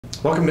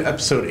Welcome to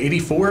episode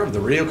 84 of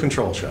the Radio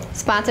Control Show.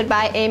 Sponsored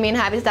by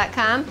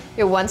amainhobbies.com,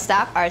 your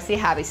one-stop RC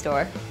hobby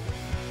store.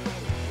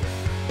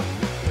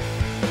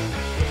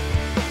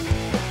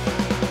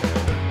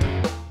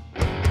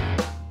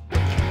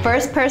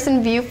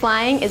 First-person view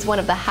flying is one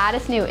of the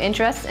hottest new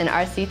interests in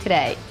RC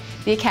today.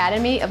 The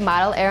Academy of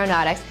Model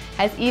Aeronautics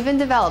has even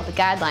developed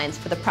guidelines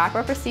for the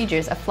proper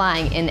procedures of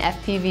flying in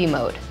FPV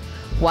mode.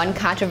 One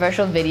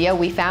controversial video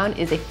we found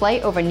is a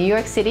flight over New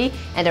York City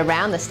and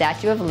around the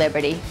Statue of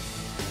Liberty.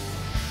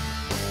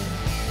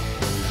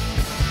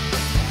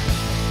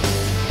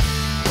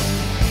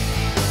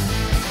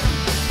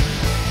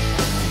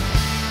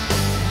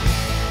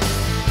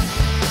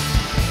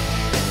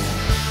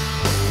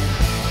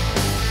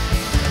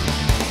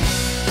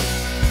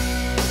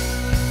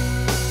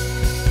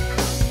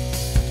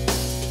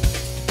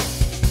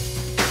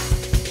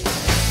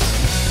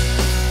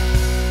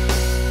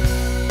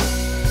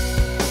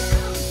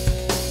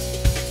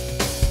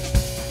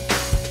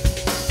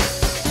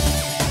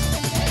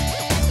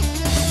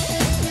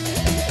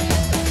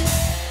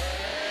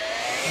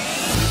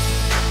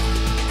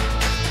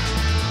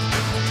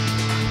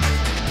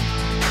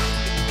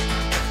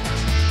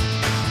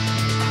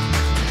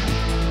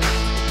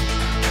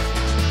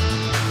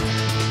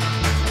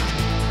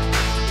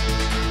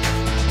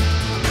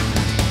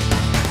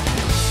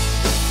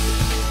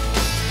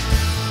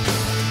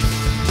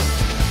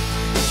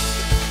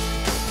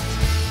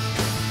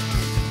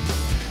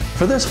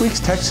 For this week's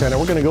Tech Center,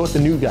 we're going to go with the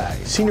new guy,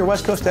 Senior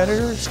West Coast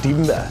Editor,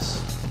 Stephen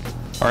Bess.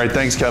 All right,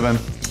 thanks, Kevin.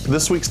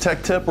 This week's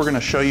tech tip, we're going to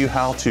show you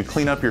how to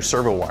clean up your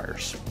servo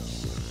wires.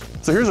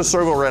 So here's a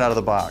servo right out of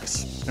the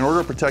box. In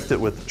order to protect it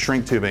with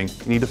shrink tubing,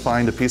 you need to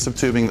find a piece of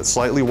tubing that's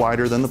slightly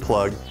wider than the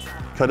plug,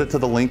 cut it to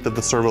the length of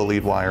the servo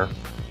lead wire,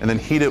 and then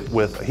heat it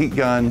with a heat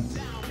gun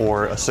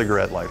or a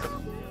cigarette lighter.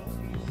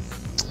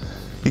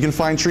 You can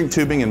find shrink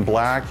tubing in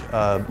black,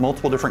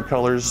 multiple different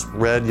colors,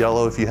 red,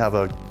 yellow if you have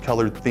a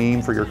colored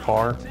theme for your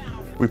car.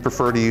 We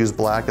prefer to use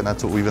black, and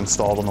that's what we've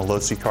installed on the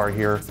Losi car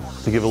here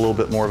to give a little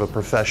bit more of a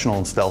professional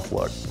and stealth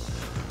look.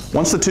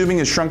 Once the tubing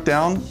is shrunk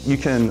down, you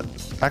can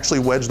actually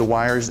wedge the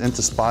wires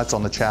into spots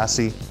on the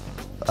chassis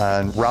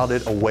and route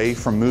it away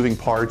from moving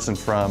parts and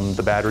from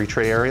the battery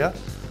tray area.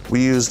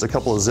 We used a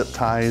couple of zip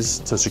ties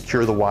to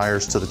secure the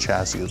wires to the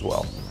chassis as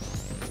well.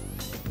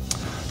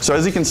 So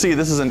as you can see,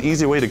 this is an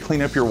easy way to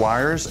clean up your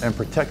wires and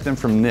protect them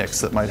from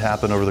nicks that might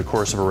happen over the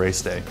course of a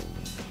race day.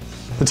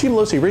 The Team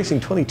Losi Racing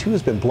 22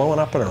 has been blowing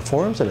up on our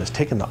forums and has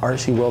taken the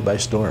RC world by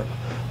storm.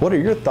 What are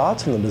your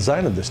thoughts on the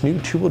design of this new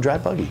two-wheel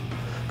drive buggy?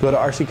 Go to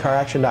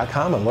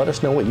rccaraction.com and let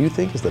us know what you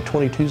think is the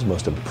 22's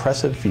most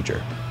impressive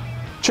feature.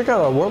 Check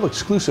out our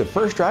world-exclusive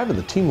first drive of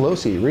the Team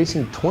Losi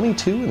Racing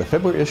 22 in the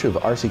February issue of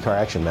RC Car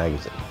Action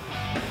magazine.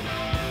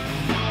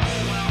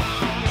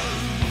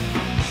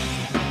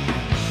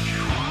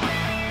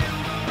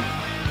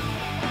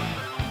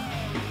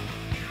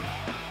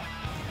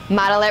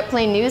 Model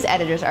Airplane News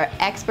editors are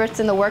experts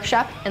in the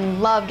workshop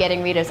and love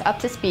getting readers up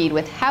to speed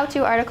with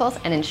how-to articles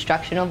and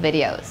instructional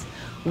videos.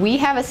 We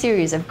have a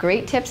series of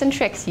great tips and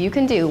tricks you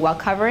can do while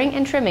covering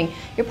and trimming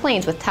your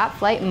planes with Top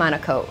Flight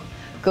monocoat.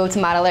 Go to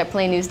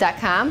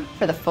modelairplanenews.com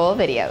for the full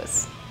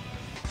videos.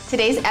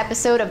 Today's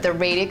episode of the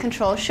Radio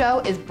Control Show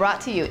is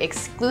brought to you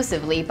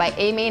exclusively by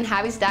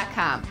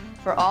amainhobbies.com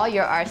for all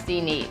your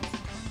RC needs.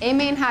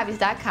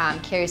 amainhobbies.com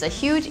carries a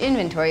huge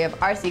inventory of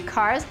RC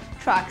cars,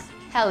 trucks,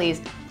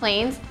 helis,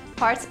 planes,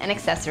 parts, and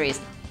accessories,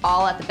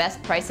 all at the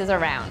best prices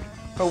around.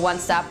 For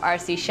one-stop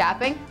RC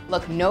shopping,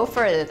 look no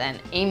further than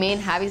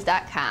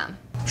amainhobbies.com.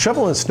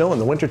 Shoveling snow in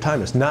the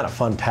wintertime is not a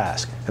fun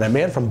task, and a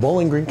man from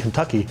Bowling Green,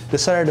 Kentucky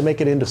decided to make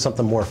it into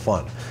something more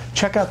fun.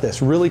 Check out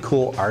this really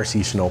cool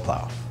RC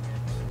snowplow.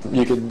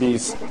 You could be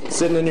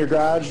sitting in your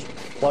garage,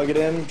 plug it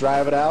in,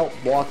 drive it out,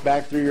 walk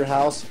back through your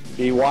house,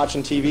 be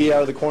watching TV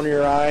out of the corner of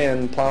your eye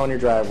and plowing your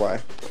driveway.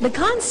 The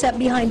concept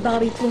behind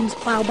Bobby Flume's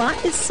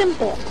Plowbot is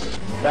simple.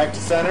 Back to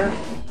center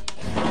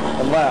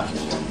and left.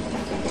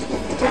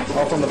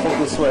 All from the flip of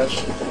the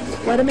switch.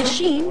 Let a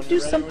machine do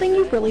something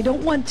you really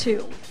don't want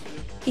to.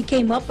 He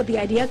came up with the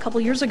idea a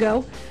couple years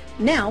ago.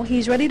 Now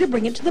he's ready to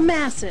bring it to the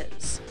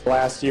masses.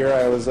 Last year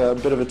I was a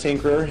bit of a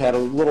tinkerer, had a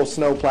little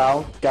snow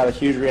plow, got a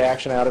huge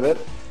reaction out of it,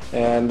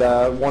 and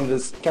wanted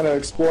to kind of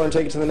explore and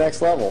take it to the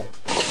next level.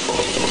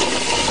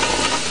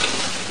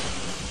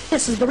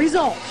 This is the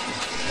result.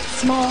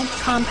 Small,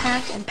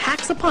 compact, and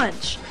packs a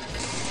punch.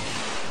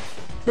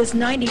 This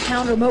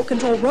 90-pound remote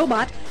control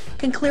robot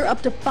can clear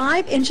up to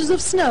 5 inches of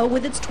snow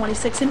with its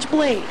 26-inch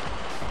blade.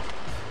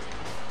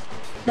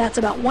 That's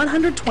about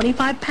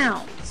 125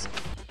 pounds.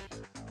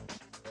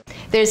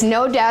 There's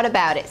no doubt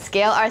about it,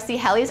 Scale RC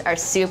helis are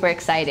super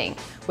exciting.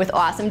 With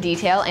awesome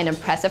detail and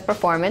impressive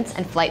performance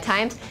and flight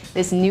times,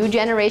 this new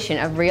generation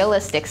of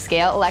realistic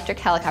Scale electric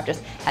helicopters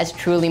has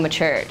truly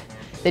matured.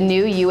 The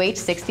new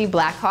UH-60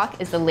 Blackhawk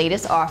is the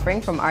latest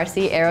offering from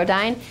RC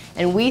Aerodyne,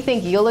 and we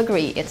think you'll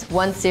agree it's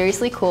one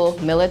seriously cool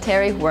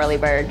military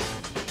whirlybird.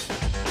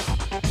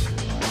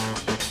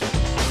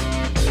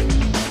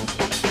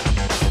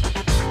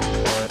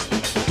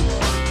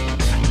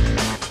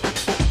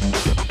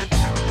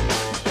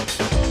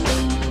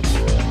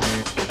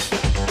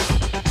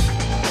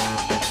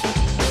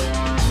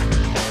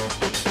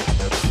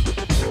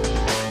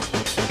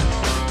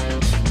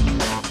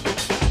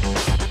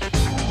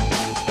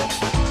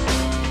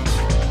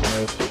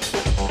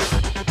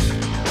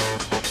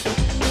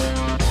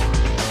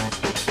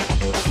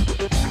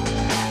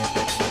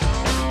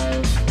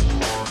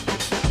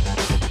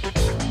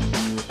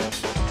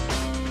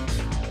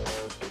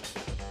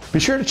 Be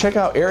sure to check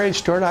out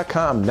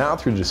airagestore.com now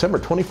through December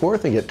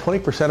 24th and get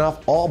 20%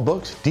 off all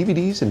books,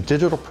 DVDs, and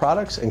digital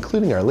products,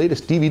 including our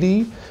latest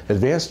DVD,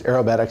 Advanced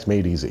Aerobatics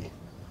Made Easy.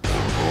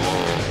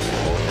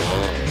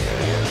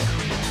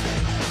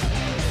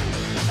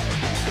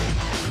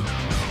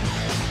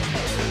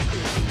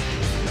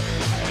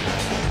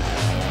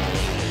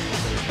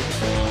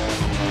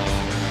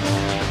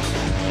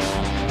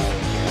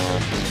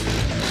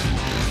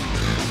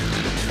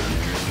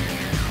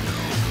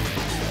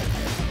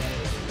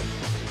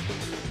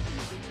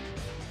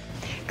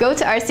 Go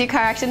to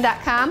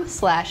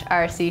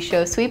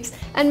rccaraction.com/rcshowsweeps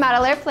and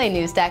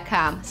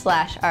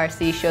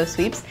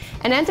modelairplanenews.com/rcshowsweeps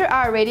and enter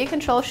our Radio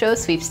Control Show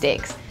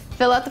sweepstakes.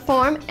 Fill out the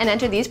form and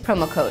enter these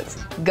promo codes.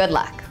 Good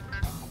luck.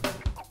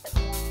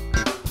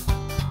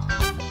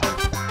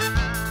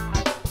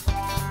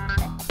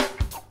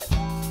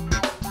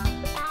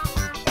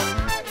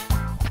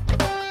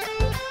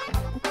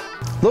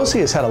 Losi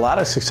has had a lot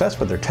of success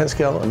with their 10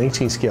 scale and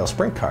 18 scale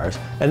sprint cars,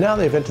 and now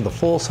they've entered the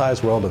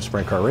full-size world of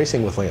sprint car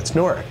racing with Lance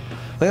Norick.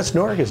 Lance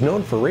Norick is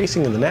known for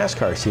racing in the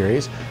NASCAR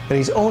series, and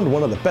he's owned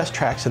one of the best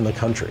tracks in the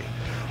country.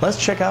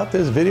 Let's check out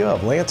this video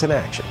of Lance in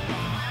action.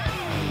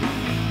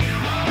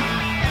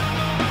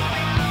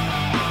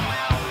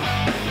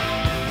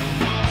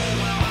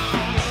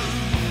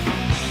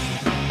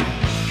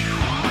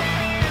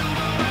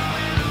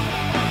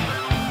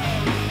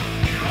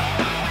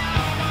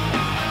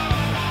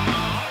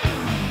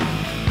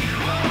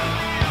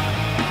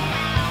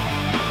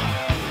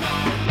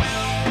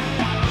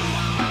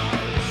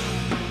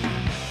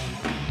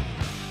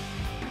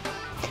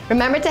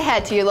 Remember to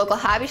head to your local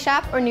hobby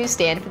shop or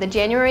newsstand for the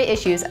January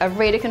issues of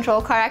Radio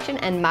Control Car Action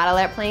and Model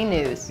Airplane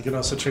News. You can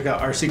also check out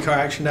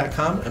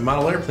rccaraction.com and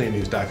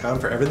modelairplanenews.com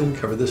for everything we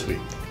covered this week.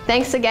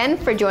 Thanks again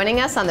for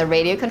joining us on the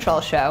Radio Control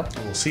Show.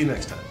 And we'll see you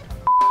next time.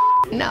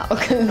 No.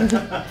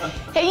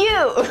 Hey,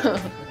 you!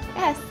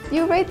 Yes,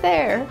 you right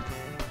there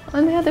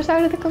on the other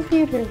side of the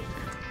computer.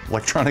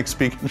 Electronic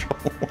speed control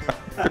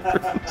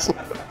wires.